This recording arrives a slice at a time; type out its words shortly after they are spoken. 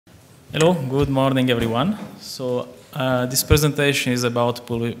Hello, good morning everyone. This presentation is about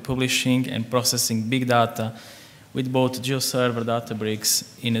publishing and processing big data with both GeoServer Databricks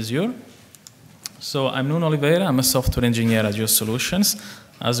in Azure. So I'm Nuno Oliveira, I'm a software engineer at GeoSolutions.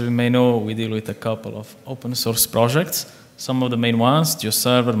 As we may know, we deal with a couple of open source projects. Some of the main ones,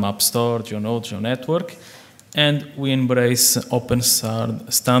 GeoServer, MapStore, GeoNode, GeoNetwork, and we embrace open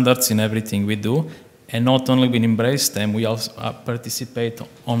standards in everything we do. And not only we embrace them, we also participate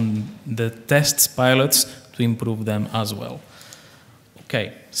on the tests, pilots, to improve them as well.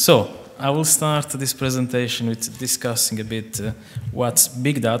 Okay, so I will start this presentation with discussing a bit what's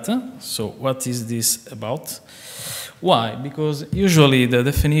big data. So what is this about? Why? Because usually the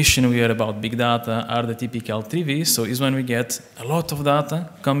definition we hear about big data are the typical 3Vs, so is when we get a lot of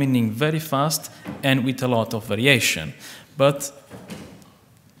data coming in very fast and with a lot of variation. But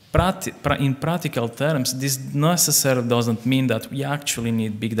in practical terms, this necessarily doesn't mean that we actually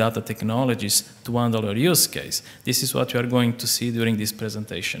need big data technologies to handle our use case. This is what we are going to see during these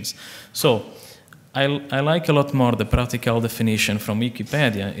presentations. So I like a lot more the practical definition from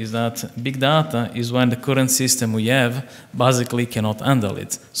Wikipedia, is that big data is when the current system we have basically cannot handle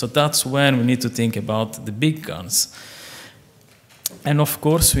it. So that's when we need to think about the big guns. And of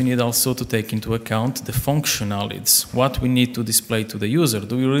course, we need also to take into account the functionalities, what we need to display to the user.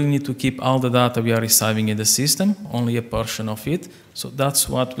 Do we really need to keep all the data we are receiving in the system, only a portion of it? So that's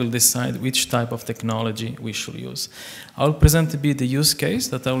what will decide which type of technology we should use. I'll present a bit the use case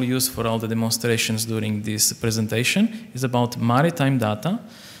that I will use for all the demonstrations during this presentation. It's about maritime data.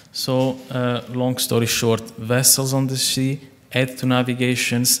 So long story short, vessels on the sea, add to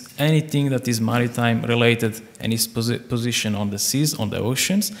navigations, anything that is maritime related and is positioned on the seas, on the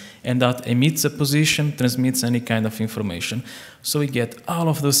oceans, and that emits a position, transmits any kind of information. So we get all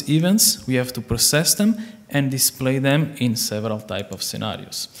of those events, we have to process them and display them in several types of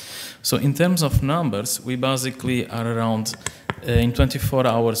scenarios. So in terms of numbers, we basically are around, in 24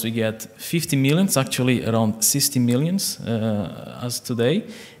 hours we get 50 millions, actually around 60 millions as today.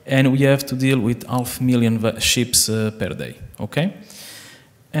 And we have to deal with 500,000 ships per day, okay?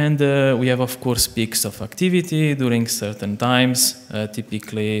 And we have, of course, peaks of activity during certain times,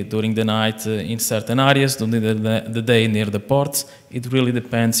 typically during the night in certain areas, during the day near the ports. It really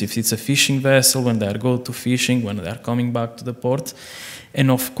depends if it's a fishing vessel, when they go to fishing, when they are coming back to the port. And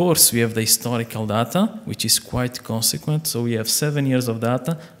of course, we have the historical data, which is quite consequent. So we have 7 years of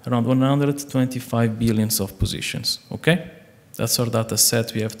data, around 125 billion of positions, okay? That's our data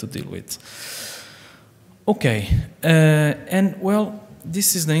set we have to deal with. Okay, and well,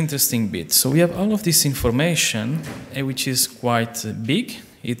 this is the interesting bit. So we have all of this information, which is quite big.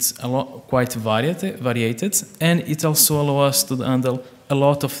 It's quite variated, and it also allows us to handle a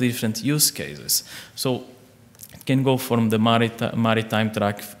lot of different use cases. So it can go from the maritime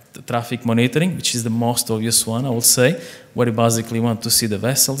traffic monitoring, which is the most obvious one, I will say, where you basically want to see the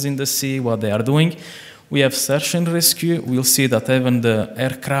vessels in the sea, what they are doing. We have search and rescue. We'll see that even the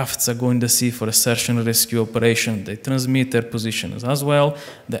aircrafts are going to sea for a search and rescue operation. They transmit their positions as well.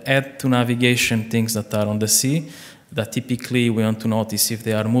 The add to navigation things that are on the sea, that typically we want to notice if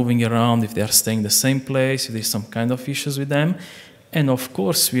they are moving around, if they are staying in the same place, if there's some kind of issues with them. And of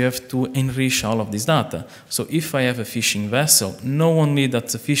course, we have to enrich all of this data. So if I have a fishing vessel, not only that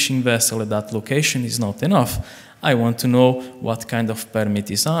the fishing vessel at that location is not enough. I want to know what kind of permit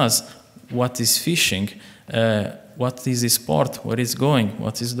it has, what is fishing, what is his port, where it's going,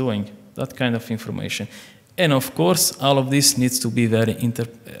 what is doing, that kind of information. And of course, all of this needs to be very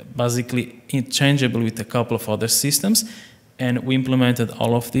basically interchangeable with a couple of other systems, and we implemented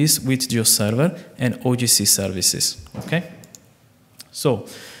all of this with GeoServer and OGC services, okay? So,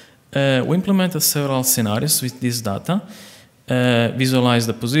 we implemented several scenarios with this data. Visualize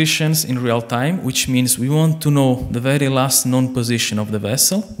the positions in real time, which means we want to know the very last known position of the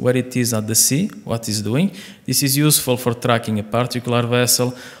vessel, where it is at the sea, what it's doing. This is useful for tracking a particular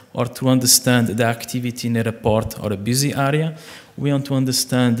vessel or to understand the activity near a port or a busy area. We want to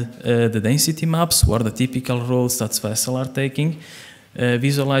understand the density maps, what are the typical roads that vessels are taking.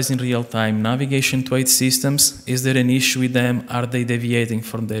 Visualize in real time navigation to aid systems. Is there an issue with them? Are they deviating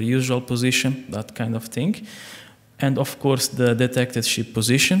from their usual position? That kind of thing. And of course, the detected ship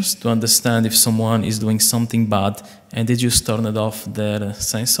positions to understand if someone is doing something bad and they just turned off their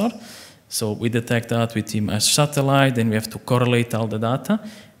sensor. So we detect that with image satellite, then we have to correlate all the data.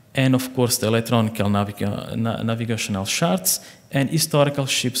 And of course, the electronic navigational charts and historical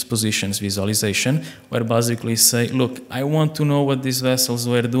ships positions visualization, where basically say, look, I want to know what these vessels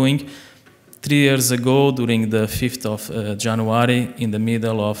were doing 3 years ago during the 5th of January in the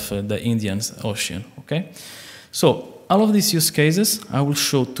middle of the Indian Ocean, okay? So all of these use cases, I will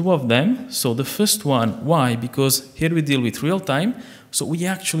show two of them. So the first one, why? Because here we deal with real time, so we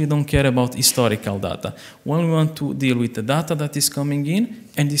actually don't care about historical data. When we want to deal with the data that is coming in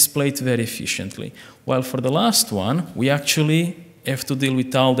and display it very efficiently. While for the last one, we actually have to deal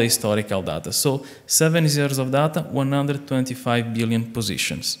with all the historical data. So 7 years of data, 125 billion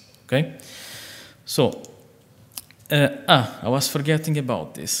positions, okay? So, I was forgetting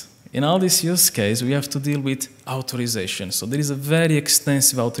about this. In all this use case, we have to deal with authorization. So there is a very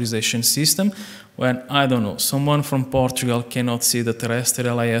extensive authorization system when, I don't know, someone from Portugal cannot see the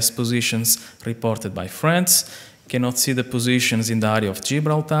terrestrial LIS positions reported by France, cannot see the positions in the area of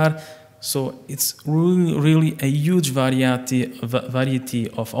Gibraltar. So it's really a huge variety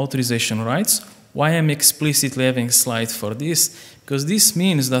of authorization rights. Why I'm explicitly having a slide for this? Because this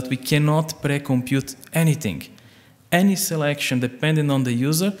means that we cannot pre-compute anything. Any selection, depending on the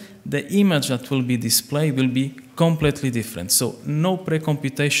user, the image that will be displayed will be completely different. So no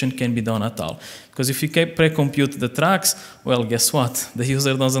pre-computation can be done at all. Because if you pre-compute the tracks, well, guess what? The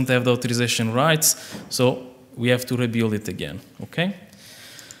user doesn't have the authorization rights, so we have to rebuild it again, okay?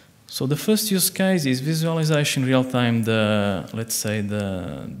 So the first use case is visualization real-time, let's say,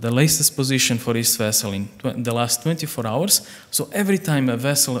 the latest position for each vessel in the last 24 hours. So every time a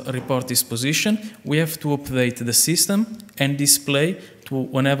vessel reports its position, we have to update the system and display to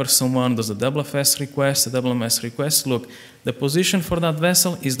whenever someone does a WFS request, a WMS request, look, the position for that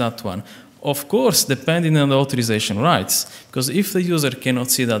vessel is that one. Of course, depending on the authorization rights, because if the user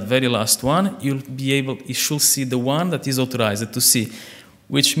cannot see that very last one, you should see the one that is authorized to see,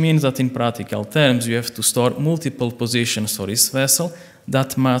 which means that in practical terms, you have to store multiple positions for each vessel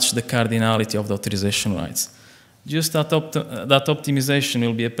that match the cardinality of the authorization rights. Just that optimization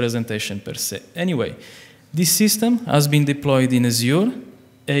will be a presentation per se. Anyway, this system has been deployed in Azure.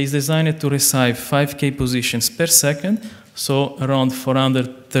 Is designed to receive 5K positions per second, so around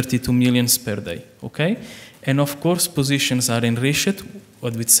 432 million per day, okay? And of course, positions are enriched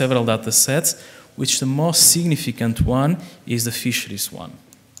with several data sets, which the most significant one is the fisheries one.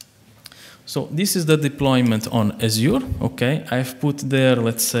 So this is the deployment on Azure, okay? I've put there,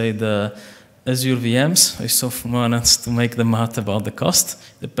 let's say, the Azure VMs. I saw for minutes to make the math about the cost.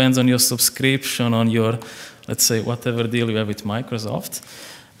 Depends on your subscription, on your, let's say, whatever deal you have with Microsoft.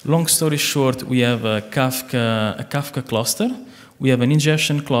 Long story short, we have a Kafka cluster, we have an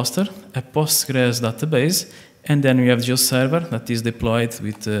ingestion cluster, a Postgres database, and then we have GeoServer that is deployed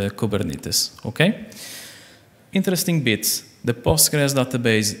with Kubernetes, okay? Interesting bits. The Postgres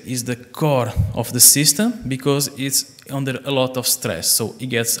database is the core of the system because it's under a lot of stress. So it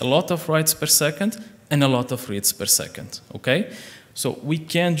gets a lot of writes per second and a lot of reads per second, okay? So we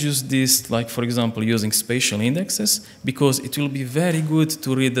can't use this, like, for example, using spatial indexes because it will be very good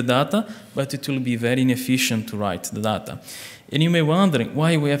to read the data, but it will be very inefficient to write the data. And you may be wondering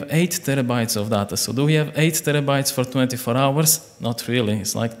why we have 8 terabytes of data. So do we have 8 terabytes for 24 hours? Not really,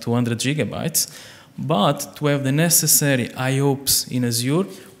 it's like 200 gigabytes. But to have the necessary IOPS in Azure,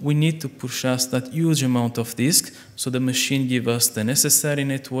 we need to process that huge amount of disk, so the machine gives us the necessary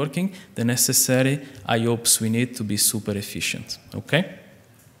networking, the necessary IOPS we need to be super efficient, okay?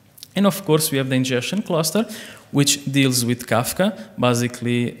 And of course, we have the ingestion cluster, which deals with Kafka.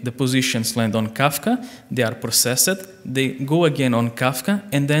 Basically, the positions land on Kafka, they are processed, they go again on Kafka,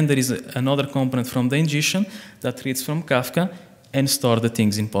 and then there is another component from the ingestion that reads from Kafka and store the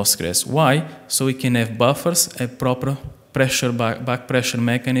things in Postgres. Why? So we can have buffers, a proper pressure back pressure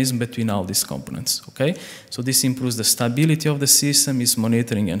mechanism between all these components, okay? So this improves the stability of the system, its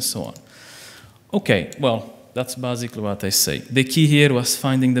monitoring, and so on. Okay, well, that's basically what I say. The key here was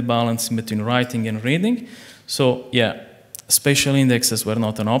finding the balance between writing and reading. So yeah, spatial indexes were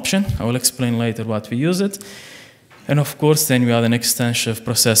not an option. I will explain later what we use it. And of course, then we had an extension of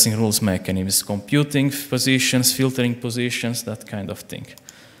processing rules mechanisms, computing positions, filtering positions, that kind of thing.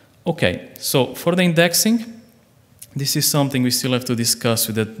 Okay, so for the indexing, this is something we still have to discuss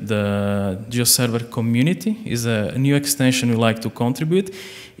with the GeoServer community. Is a new extension we like to contribute.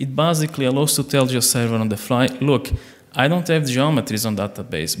 It basically allows to tell GeoServer on the fly, look, I don't have geometries on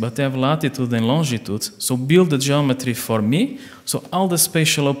database, but I have latitude and longitude, so build the geometry for me. So all the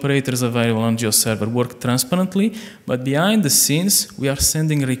spatial operators available on GeoServer work transparently, but behind the scenes, we are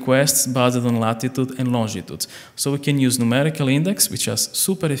sending requests based on latitude and longitude. So we can use numerical index, which is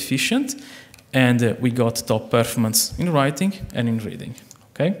super efficient, and we got top performance in writing and in reading,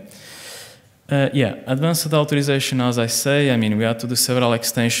 okay? Yeah, advanced authorization, as I say, I mean, we have to do several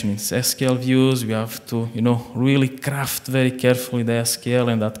extensions. SQL views, we have to, really craft very carefully the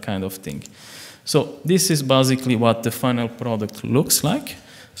SQL and that kind of thing. So this is basically what the final product looks like.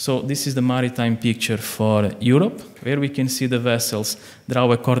 So this is the maritime picture for Europe, where we can see the vessels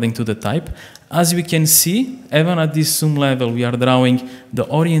draw according to the type. As we can see, even at this zoom level, we are drawing the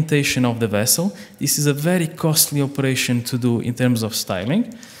orientation of the vessel. This is a very costly operation to do in terms of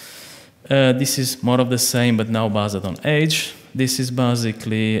styling. This is more of the same, but now based on age. This is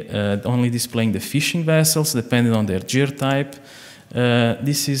basically only displaying the fishing vessels, depending on their gear type.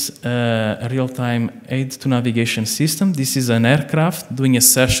 This is a real-time aid to navigation system. This is an aircraft doing a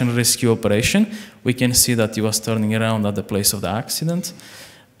search and rescue operation. We can see that he was turning around at the place of the accident.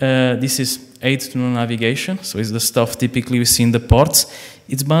 This is aid to navigation, so it's the stuff typically we see in the ports.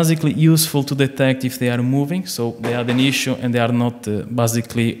 It's basically useful to detect if they are moving, so they had an issue and they are not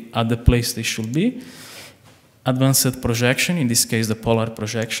basically at the place they should be. Advanced projection, in this case the polar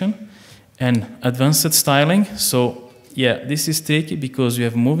projection, and advanced styling. So yeah, this is tricky because we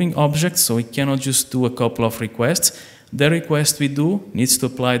have moving objects, so we cannot just do a couple of requests. The request we do needs to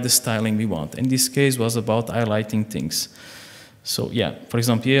apply the styling we want. In this case was about highlighting things. So yeah, for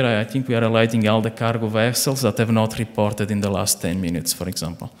example, here I think we are highlighting all the cargo vessels that have not reported in the last 10 minutes, for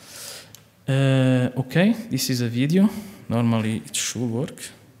example. Okay, this is a video. Normally it should work.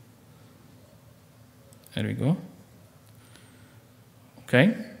 There we go.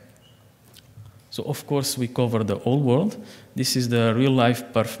 Okay. So of course we cover the whole world. This is the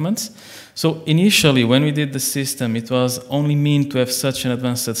real-life performance. So initially when we did the system, it was only meant to have such an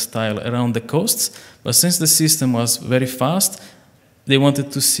advanced style around the coasts, but since the system was very fast, they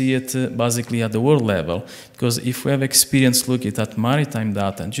wanted to see it basically at the world level, because if we have experience looking at maritime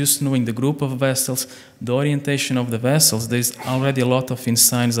data, just knowing the group of vessels, the orientation of the vessels, there's already a lot of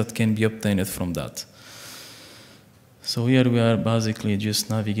insights that can be obtained from that. So here we are basically just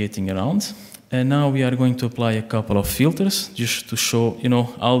navigating around. And now we are going to apply a couple of filters just to show,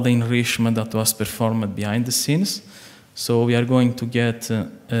 all the enrichment that was performed behind the scenes. So we are going to get,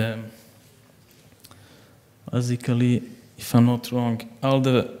 basically, if I'm not wrong, all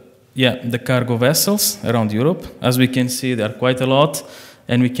the cargo vessels around Europe. As we can see, there are quite a lot,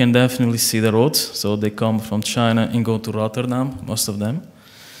 and we can definitely see the roads. So they come from China and go to Rotterdam, most of them.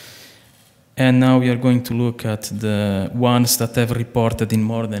 And now we are going to look at the ones that have reported in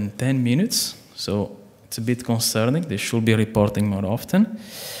more than 10 minutes. So it's a bit concerning. They should be reporting more often.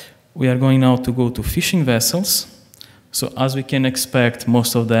 We are going now to go to fishing vessels. So as we can expect,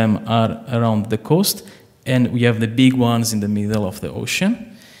 most of them are around the coast, and we have the big ones in the middle of the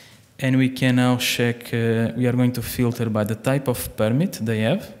ocean. And we can now check, we are going to filter by the type of permit they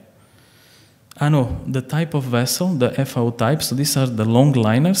have. The type of vessel, the FAO type, so these are the long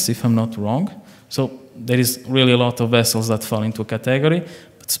liners, if I'm not wrong. So there is really a lot of vessels that fall into a category,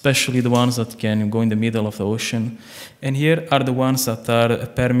 but especially the ones that can go in the middle of the ocean. And here are the ones that are a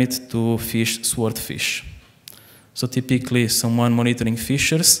permit to fish swordfish. So typically someone monitoring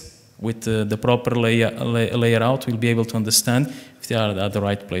fishers with the proper layout will be able to understand if they are at the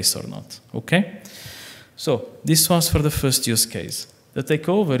right place or not, okay? So this was for the first use case. The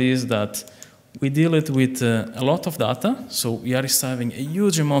takeover is that we deal it with a lot of data, so we are receiving a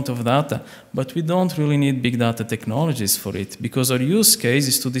huge amount of data, but we don't really need big data technologies for it, because our use case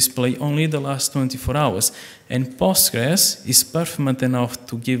is to display only the last 24 hours, and Postgres is performant enough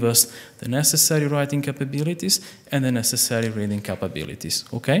to give us the necessary writing capabilities and the necessary reading capabilities,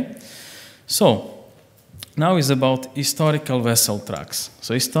 okay? So, now is about historical vessel tracks.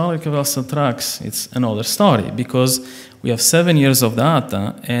 So historical vessel tracks, it's another story, because we have 7 years of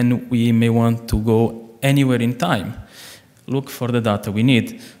data, and we may want to go anywhere in time, look for the data we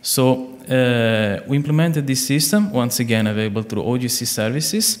need. So we implemented this system, once again available through OGC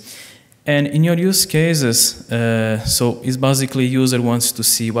services. And in your use cases, so it's basically a user wants to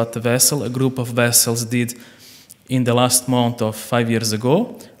see what the vessel, a group of vessels did in the last month of 5 years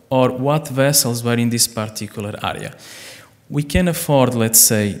ago, or what vessels were in this particular area. We can afford, let's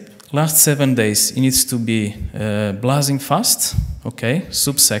say, last 7 days, it needs to be blazing fast, okay,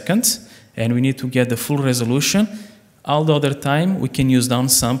 sub-second, and we need to get the full resolution. All the other time, we can use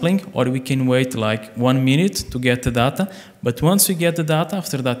downsampling, or we can wait like 1 minute to get the data. But once we get the data,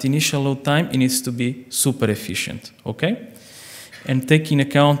 after that initial load time, it needs to be super efficient, okay? And take in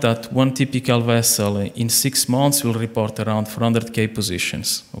account that one typical vessel in 6 months will report around 400K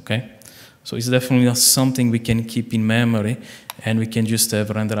positions, okay? So it's definitely not something we can keep in memory, and we can just have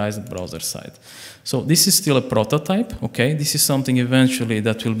renderized browser side. So this is still a prototype, okay? This is something eventually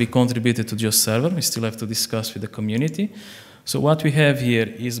that will be contributed to GeoServer. We still have to discuss with the community. So what we have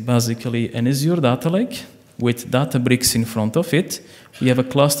here is basically an Azure data lake with Databricks in front of it. We have a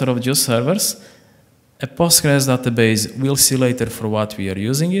cluster of GeoServers, a Postgres database we'll see later for what we are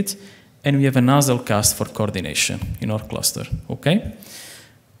using it, and we have a Hazelcast for coordination in our cluster, okay?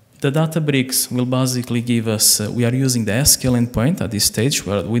 The Databricks will basically give us, we are using the SQL endpoint at this stage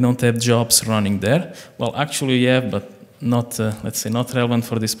where we don't have jobs running there. Well, actually we have, but not, let's say, not relevant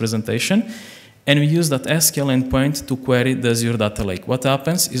for this presentation. And we use that SQL endpoint to query the Azure Data Lake. What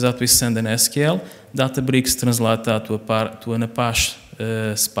happens is that we send an SQL, Databricks translate that to an Apache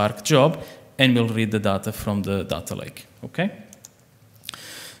Spark job, and we'll read the data from the data lake, okay?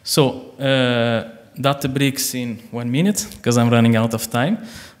 So, Databricks in 1 minute, because I'm running out of time.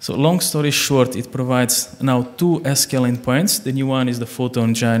 So long story short, it provides now 2 SQL endpoints. The new one is the photo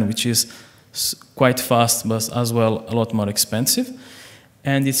engine, which is quite fast, but as well a lot more expensive.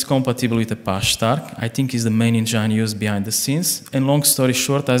 And it's compatible with Apache Spark. I think is the main engine used behind the scenes. And long story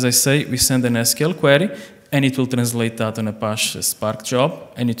short, as I say, we send an SQL query, and it will translate that on Apache Spark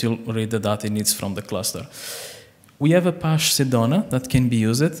job, and it will read the data it needs from the cluster. We have Apache Sedona that can be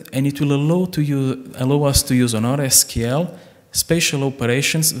used, and it will allow us to use on our SQL spatial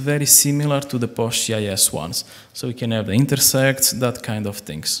operations very similar to the PostGIS ones. So we can have the intersects, that kind of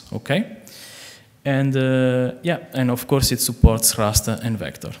things, okay? And yeah, and of course it supports raster and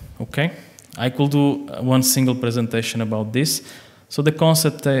vector, okay? I could do one single presentation about this. So the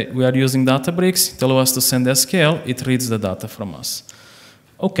concept, we are using Databricks, it allows us to send SQL, it reads the data from us.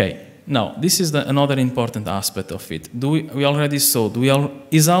 Okay, now this is another important aspect of it. We already saw,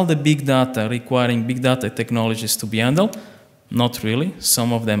 is all the big data requiring big data technologies to be handled? Not really,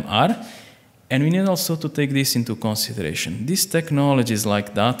 some of them are. And we need also to take this into consideration. These technologies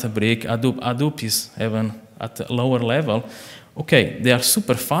like Databricks, Hadoop is even at a lower level. Okay, they are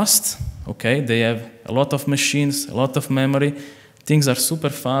super fast, okay, they have a lot of machines, a lot of memory, things are super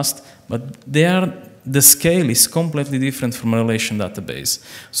fast, but the scale is completely different from a relation database.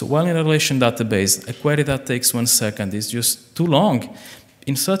 So while in a relation database, a query that takes 1 second is just too long,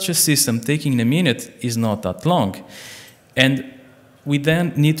 in such a system, taking a minute is not that long. And we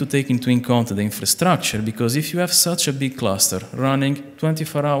then need to take into account the infrastructure, because if you have such a big cluster running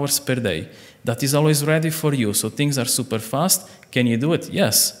 24 hours per day, that is always ready for you, so things are super fast, can you do it?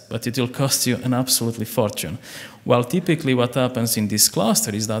 Yes, but it will cost you an absolutely fortune. Well, typically what happens in this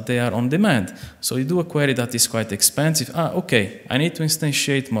cluster is that they are on demand. So you do a query that is quite expensive. Okay, I need to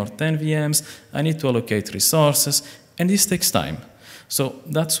instantiate more 10 VMs, I need to allocate resources, and this takes time. So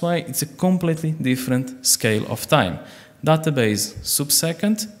that's why it's a completely different scale of time. Database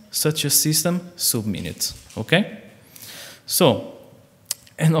sub-second, such a system sub-minute, okay? So,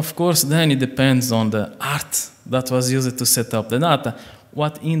 and of course then it depends on the art that was used to set up the data.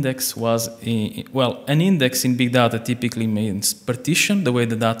 What index was, well, an index in big data typically means partition, the way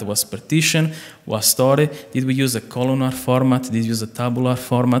the data was partitioned, was stored. Did we use a columnar format? Did we use a tabular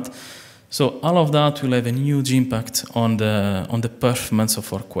format? So all of that will have a huge impact on the performance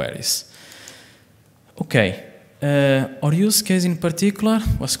of our queries. Okay. Our use case in particular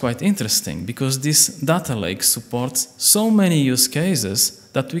was quite interesting because this data lake supports so many use cases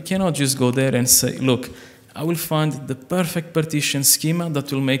that we cannot just go there and say, look, I will find the perfect partition schema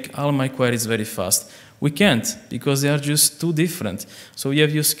that will make all my queries very fast. We can't, because they are just too different. So we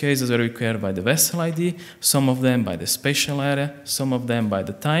have use cases where we query by the vessel ID, some of them by the spatial area, some of them by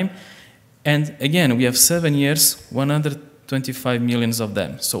the time. And again, we have 7 years, 125 million of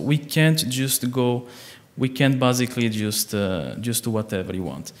them. So we can't just go. We can't basically just do whatever you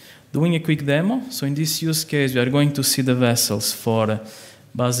want. Doing a quick demo, so in this use case, we are going to see the vessels for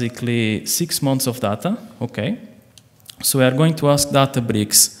basically 6 months of data, okay? So we are going to ask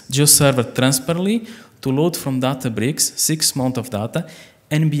Databricks GeoServer transparently to load from Databricks 6 months of data,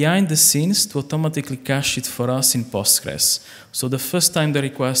 and behind the scenes to automatically cache it for us in Postgres. So the first time the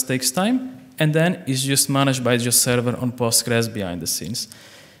request takes time, and then it's just managed by GeoServer on Postgres behind the scenes.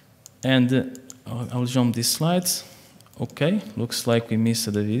 And I'll jump these slides. Okay, looks like we missed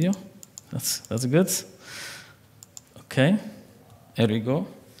the video. That's good. Okay, here we go.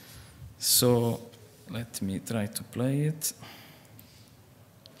 So let me try to play it.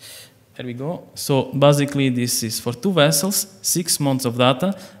 Here we go. So basically this is for 2 vessels, 6 months of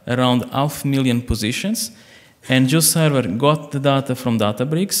data, around 500,000 positions. And GeoServer got the data from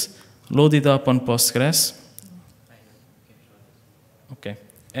Databricks, loaded up on Postgres. Okay.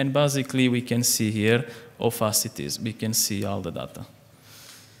 And basically, we can see here how fast it is. We can see all the data.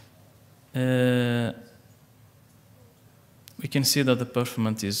 We can see that the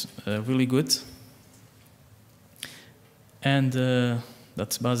performance is really good. And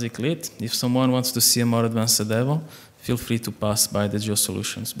that's basically it. If someone wants to see a more advanced demo, feel free to pass by the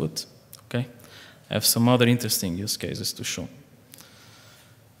GeoSolutions booth. Okay? I have some other interesting use cases to show.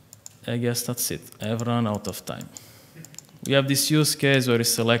 I guess that's it. I have run out of time. We have this use case where we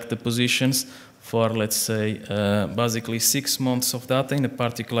select the positions for, let's say, basically 6 months of data in a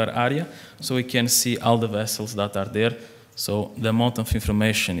particular area, so we can see all the vessels that are there. So the amount of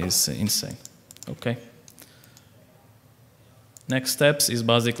information is insane. Okay. Next steps is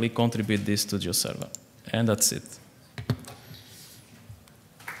basically contribute this to GeoServer, and that's it.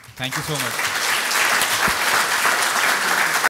 Thank you so much.